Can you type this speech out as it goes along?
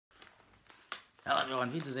Hello everyone,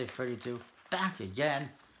 Visa 32 back again,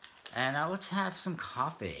 and let's have some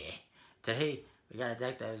coffee. Today we got a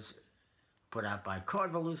deck that was put out by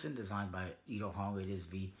Cardvolution, designed by Ito Hong. It is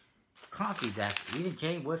the coffee deck. It even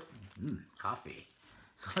came with coffee,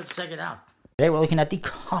 so let's check it out. Today we're looking at the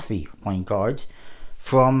coffee playing cards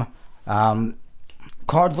from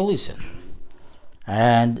Cardvolution,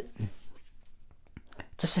 and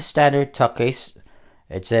just a standard tuck case.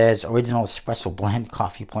 It says original espresso blend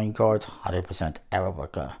coffee playing cards, 100%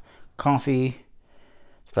 Arabica coffee,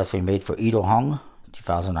 especially made for Ito Hong,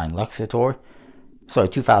 2009 Lexator. Sorry,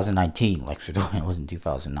 2019 Lexator. It wasn't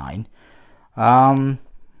 2009.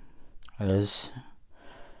 There's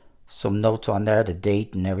some notes on there, the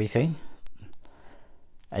date and everything.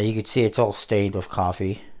 And you can see it's all stained with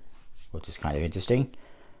coffee, which is kind of interesting.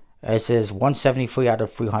 It says 173 out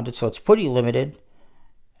of 300, so it's pretty limited.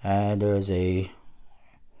 And there's a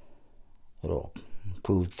little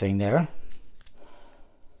approved thing there.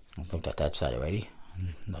 I've looked at that side already.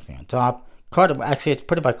 Nothing on top. Actually, it's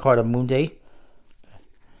printed by Carter Moonday,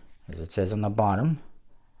 as it says on the bottom.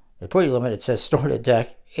 It's pretty limited. It says store the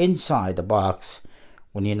deck inside the box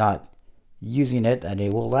when you're not using it, and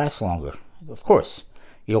it will last longer. Of course,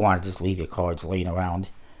 you don't want to just leave your cards laying around.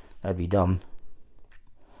 That'd be dumb.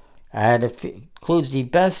 And it includes the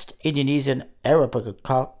best Indonesian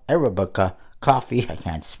Arabica coffee, I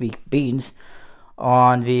can't speak, beans,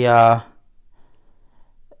 on the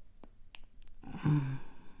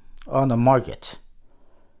market.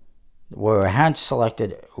 Were hand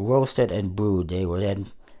selected, roasted, and brewed. They were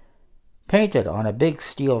then painted on a big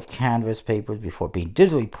steel of canvas papers before being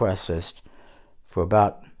digitally processed for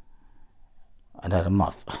about another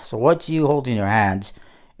month. So what you hold in your hands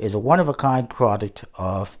is a one-of-a-kind product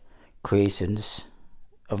of creations,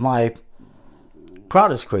 of my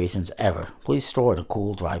proudest creations ever. Please store it in a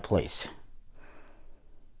cool, dry place.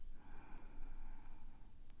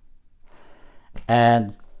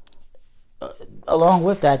 And along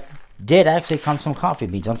with that did actually come some coffee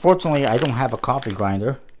beans. Unfortunately, I don't have a coffee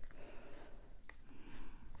grinder.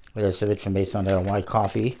 There's some information on there on white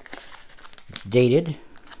coffee. It's dated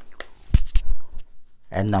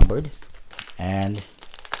and numbered, and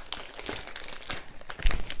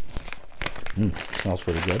smells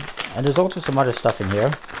pretty good. And there's also some other stuff in here.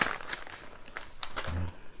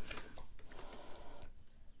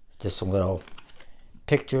 Just some little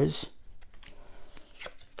pictures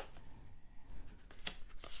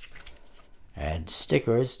and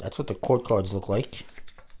stickers. That's what the court cards look like.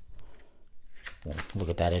 We'll look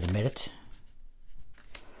at that in a minute.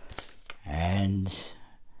 And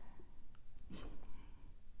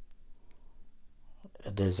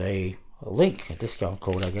there's a link, a discount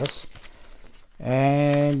code, I guess.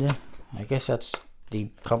 And I guess that's the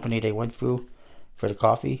company they went through for the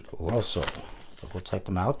coffee. Also, so we'll check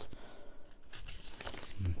them out.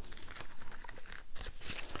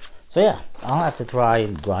 So yeah, I'll have to try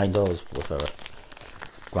and grind those with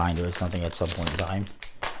a grinder or something at some point in time.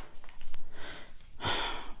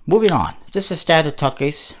 Moving on, just a standard tuck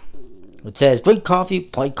case. It says drink coffee,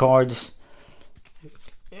 play cards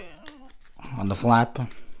on the flap.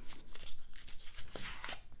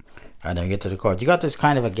 And then we get to the cards. You got this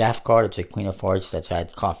kind of a gaff card. It's a Queen of Hearts that's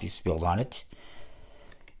had coffee spilled on it.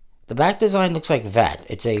 The back design looks like that.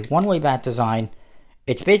 It's a one-way back design.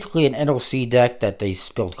 It's basically an NOC deck that they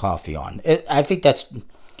spilled coffee on. I think that's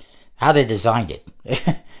how they designed it.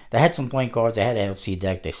 They had some playing cards. They had an NOC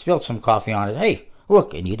deck. They spilled some coffee on it. Hey,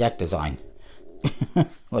 look, a new deck design.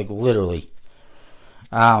 Like, literally.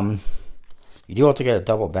 You do have to get a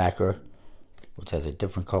double backer, which has a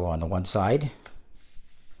different color on the one side.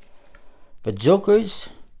 The Jokers,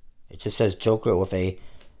 it just says Joker with a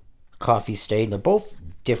coffee stain. They're both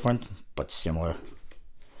different, but similar.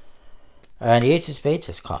 And the Ace of Spades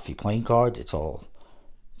has coffee playing cards. It's all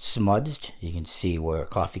smudged. You can see where a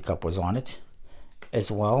coffee cup was on it as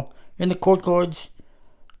well. And the court cards,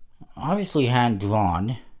 obviously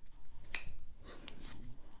hand-drawn.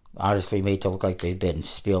 Obviously made to look like they've been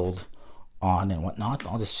spilled on and whatnot.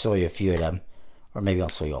 I'll just show you a few of them. Or maybe I'll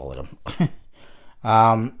show you all of them.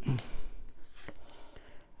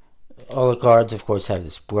 All the cards, of course, have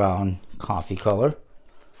this brown coffee color.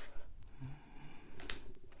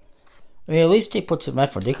 I mean, at least they put some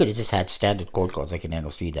effort. They could have just had standard court cards like an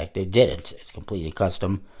NOC deck. They didn't. It's completely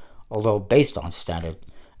custom, although based on standard,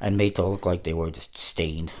 and made to look like they were just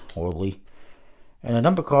stained horribly. And the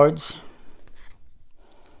number cards,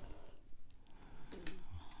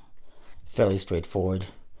 fairly straightforward.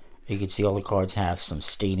 You can see all the cards have some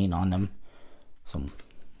staining on them, some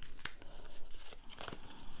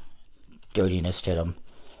dirtiness to them.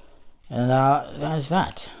 And that is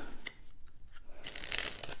that.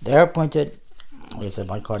 They're printed like I said,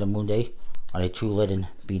 my card of Moonday on a True Linen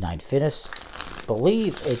B9 finish.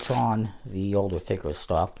 Believe it's on the older, thicker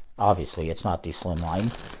stock. Obviously, it's not the slim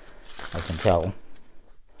line. I can tell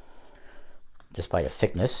just by the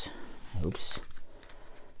thickness. Oops.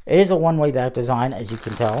 It is a one-way back design, as you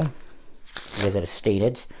can tell, because it is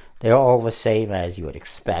stated. They're all the same as you would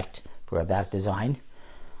expect for a back design.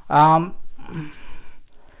 So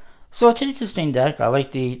it's an interesting deck. I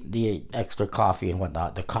like the extra coffee and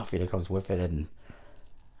whatnot. The coffee that comes with it and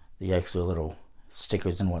the extra little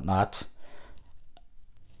stickers and whatnot.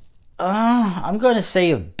 I'm going to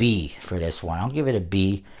say a B for this one. I'll give it a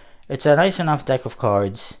B. It's a nice enough deck of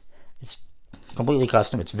cards. It's completely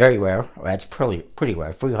custom. It's very rare. Or it's pretty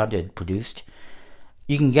rare. 300 produced.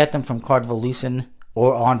 You can get them from Cardvolution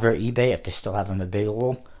or on their eBay if they still have them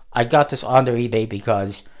available. I got this on their eBay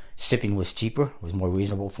because shipping was cheaper. It was more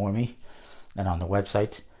reasonable for me than on the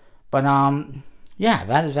website. But yeah,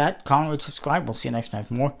 that is that. Comment, rate, subscribe. We'll see you next time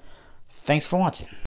for more. Thanks for watching.